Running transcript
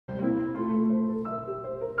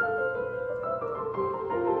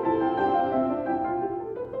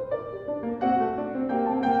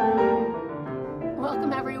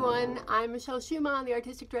I'm Michelle Schumann, the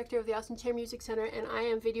Artistic Director of the Austin Chair Music Center, and I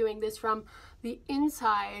am videoing this from the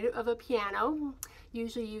inside of a piano.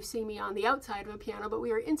 Usually you see me on the outside of a piano, but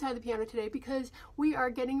we are inside the piano today because we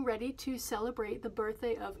are getting ready to celebrate the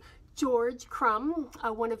birthday of George Crumb,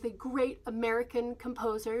 one of the great American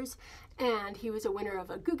composers, and he was a winner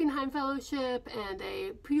of a Guggenheim Fellowship and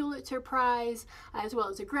a Pulitzer Prize, as well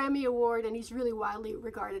as a Grammy Award, and he's really widely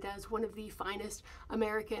regarded as one of the finest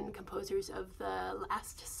American composers of the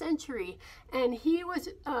last century. And he was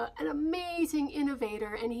an amazing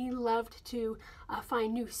innovator, and he loved to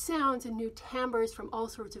find new sounds and new timbres from all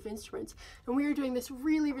sorts of instruments. And we are doing this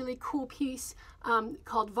really, really cool piece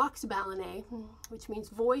called Vox Balaenae, which means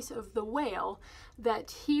voice of the whale,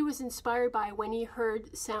 that he was inspired by when he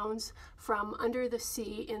heard sounds from under the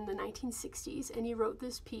sea in the 1960s, and he wrote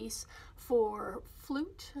this piece for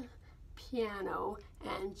flute, piano,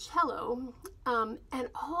 and cello, and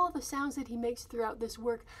all the sounds that he makes throughout this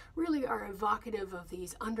work really are evocative of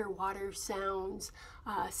these underwater sounds,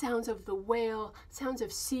 sounds of the whale, sounds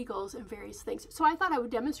of seagulls, and various things. So I thought I would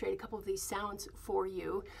demonstrate a couple of these sounds for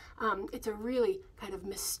you. It's a really kind of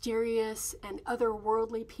mysterious and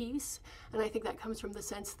otherworldly piece, and I think that comes from the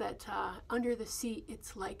sense that under the sea,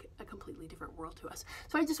 it's like a completely different world to us.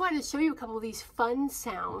 So I just wanted to show you a couple of these fun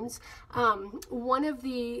sounds. One of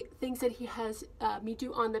the things that he has me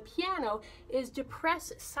do on the piano is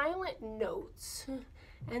depress silent notes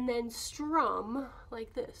and then strum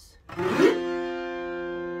like this.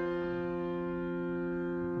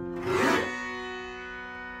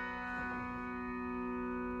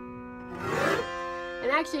 And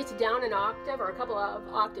actually it's down an octave or a couple of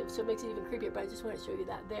octaves, so it makes it even creepier, but I just want to show you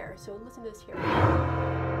that there. So listen to this here.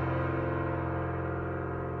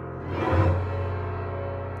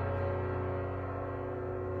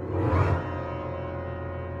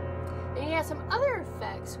 Some other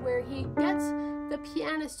effects where he gets the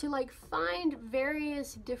pianist to like find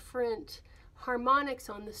various different harmonics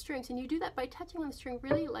on the strings, and you do that by touching on the string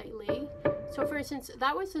really lightly. So for instance,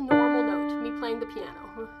 that was a normal note, me playing the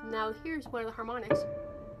piano. Now here's one of the harmonics.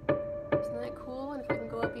 Isn't that cool? And if I can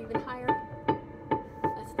go up even higher,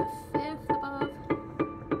 that's the fifth above,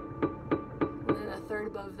 and then a third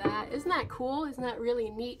above that. Isn't that cool? Isn't that really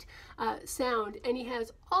neat sound? And he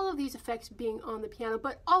has all of these effects being on the piano,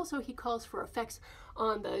 but also he calls for effects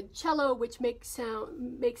on the cello, which makes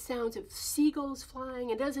sounds of seagulls flying.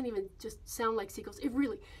 It doesn't even just sound like seagulls.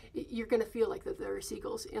 You're going to feel like that there are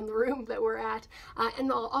seagulls in the room that we're at.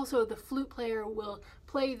 And also the flute player will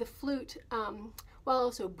play the flute while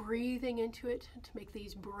also breathing into it to make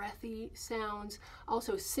these breathy sounds,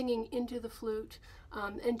 also singing into the flute,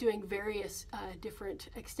 and doing various different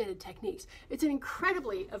extended techniques. It's an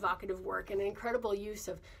incredibly evocative work and an incredible use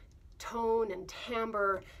of tone and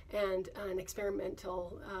timbre and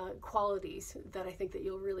experimental qualities that I think that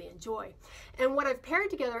you'll really enjoy. And what I've paired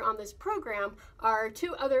together on this program are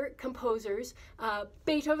two other composers.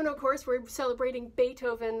 Beethoven, of course, we're celebrating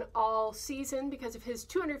Beethoven all season because of his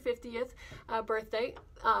 250th birthday.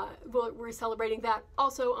 We're celebrating that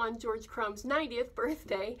also on George Crumb's 90th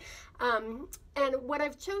birthday. And what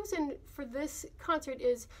I've chosen for this concert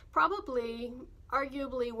is probably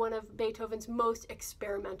arguably one of Beethoven's most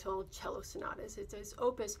experimental cello sonatas. It's his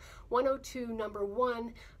Opus 102 number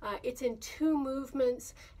 1. It's in 2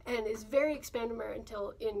 movements and is very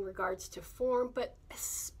experimental in regards to form, but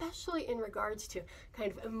especially in regards to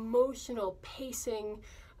kind of emotional pacing.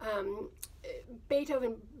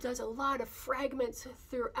 Beethoven does a lot of fragments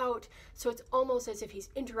throughout, so it's almost as if he's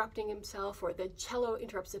interrupting himself, or the cello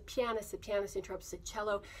interrupts the pianist interrupts the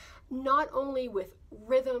cello, not only with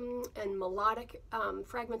rhythm and melodic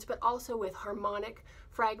fragments, but also with harmonic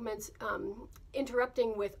fragments,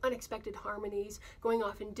 interrupting with unexpected harmonies, going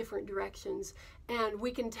off in different directions. And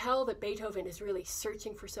we can tell that Beethoven is really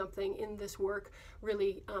searching for something in this work,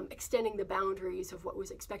 really extending the boundaries of what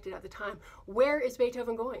was expected at the time. Where is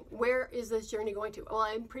Beethoven going? Where is this journey going to? Well,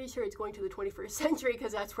 I'm pretty sure it's going to the 21st century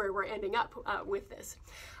because that's where we're ending up with this.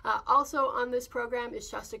 Also on this program is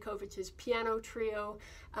Shostakovich's piano trio,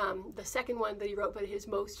 the second one that he wrote, but his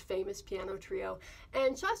most famous piano trio.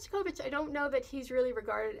 And Shostakovich, I don't know that he's really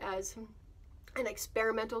regarded as an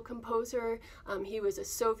experimental composer. He was a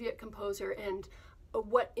Soviet composer, and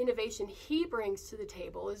what innovation he brings to the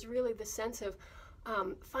table is really the sense of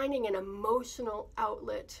finding an emotional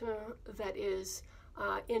outlet that is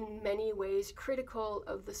in many ways critical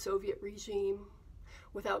of the Soviet regime,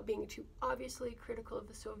 without being too obviously critical of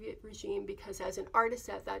the Soviet regime, because as an artist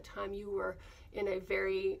at that time you were in a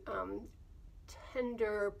very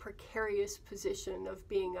tender, precarious position of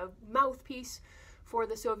being a mouthpiece for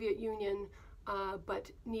the Soviet Union, but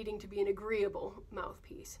needing to be an agreeable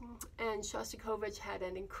mouthpiece. And Shostakovich had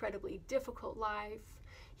an incredibly difficult life.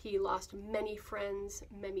 He lost many friends,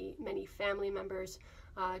 many family members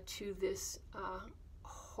to this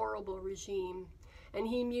horrible regime. And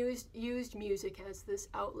he used music as this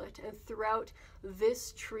outlet. And throughout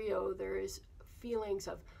this trio, there is feelings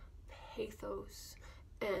of pathos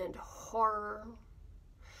and horror.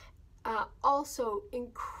 Also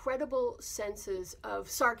incredible senses of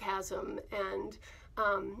sarcasm and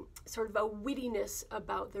sort of a wittiness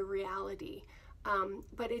about the reality.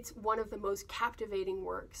 But it's one of the most captivating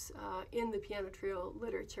works in the piano trio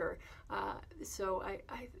literature. So I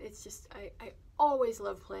always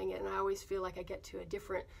love playing it, and I always feel like I get to a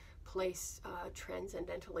different place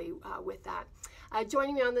transcendentally with that.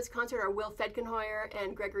 Joining me on this concert are Will Fedkenhoyer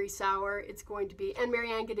and Gregory Sauer. It's going to be, and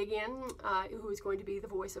Marianne Gadigian, who is going to be the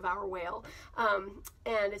voice of our whale.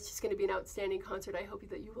 And it's just going to be an outstanding concert. I hope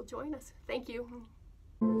that you will join us. Thank you.